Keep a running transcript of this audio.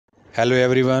Hello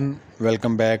everyone,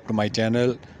 welcome back to my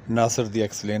channel Nasser the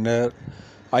Explainer.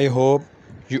 I hope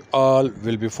you all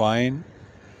will be fine.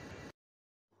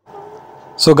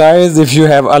 So guys, if you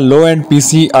have a low-end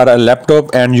PC or a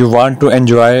laptop and you want to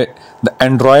enjoy the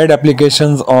Android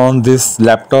applications on this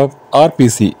laptop or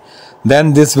PC,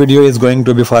 then this video is going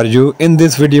to be for you. In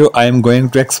this video, I am going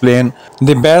to explain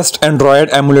the best Android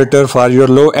emulator for your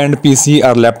low-end PC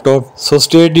or laptop. So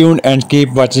stay tuned and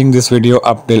keep watching this video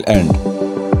up till end.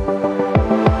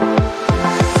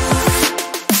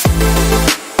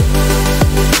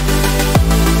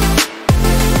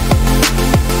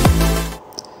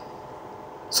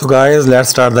 So guys, let's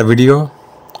start the video.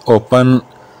 Open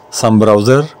some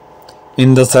browser.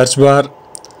 In the search bar,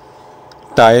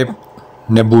 type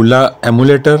Nebula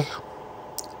emulator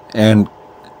and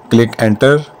click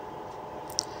enter.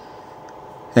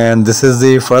 And this is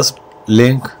the first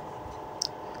link.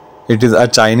 It is a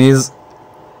Chinese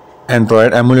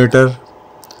Android emulator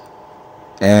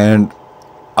and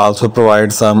also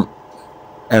provides some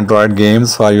Android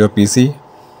games for your PC.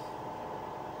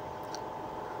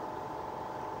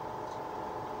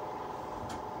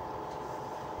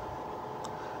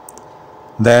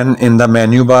 Then in the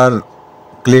menu bar,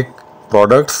 click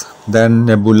products, then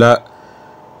Nebula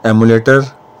emulator,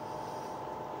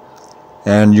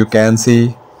 and you can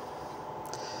see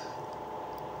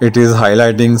it is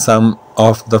highlighting some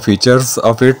of the features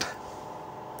of it.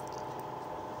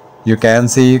 You can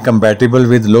see compatible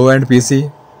with low-end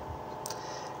PC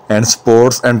and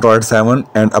sports Android 7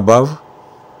 and above.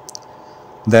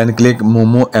 Then click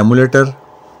Momo emulator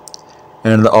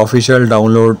and the official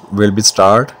download will be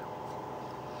start.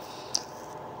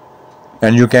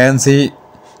 And you can see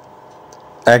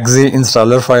exe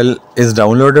installer file is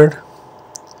downloaded.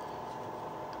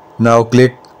 Now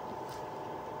click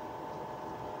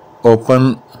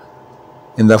open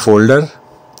in the folder,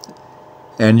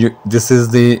 and this is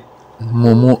the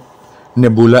Momo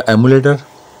Nebula emulator.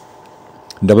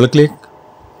 Double click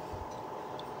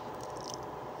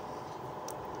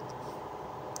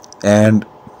and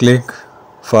click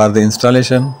for the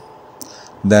installation,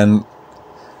 then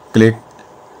click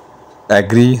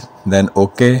agree, then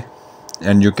OK,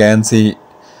 and you can see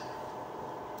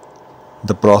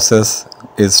the process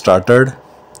is started.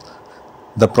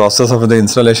 The process of the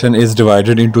installation is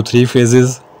divided into 3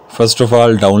 phases. First of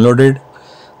all, downloaded,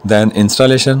 then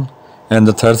installation, and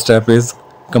the third step is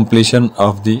completion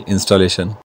of the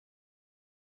installation.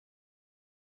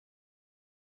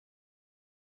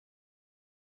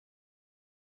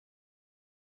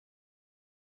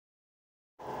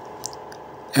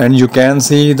 And you can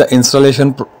see the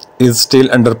installation is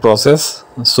still under process,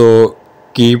 so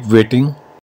keep waiting.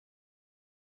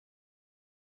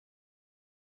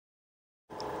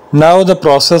 Now the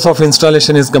process of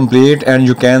installation is complete, and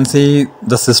you can see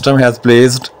the system has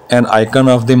placed an icon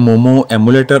of the Momo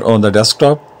emulator on the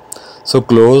desktop. So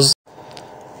close.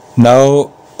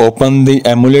 Now open the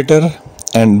emulator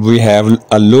and we have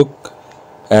a look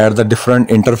at the different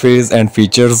interface and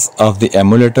features of the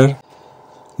emulator.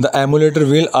 The emulator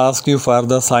will ask you for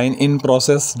the sign in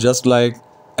process, just like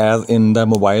as in the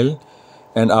mobile,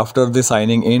 and after the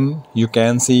signing in you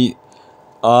can see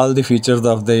all the features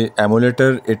of the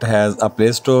emulator. It has a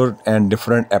Play Store and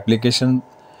different applications,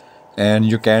 and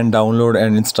you can download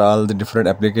and install the different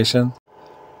applications.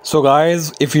 So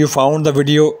guys, if you found the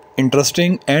video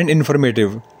interesting and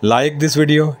informative, like this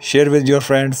video, share with your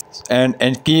friends,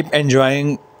 and keep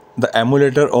enjoying the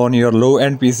emulator on your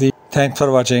low-end PC. Thanks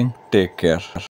for watching. Take care.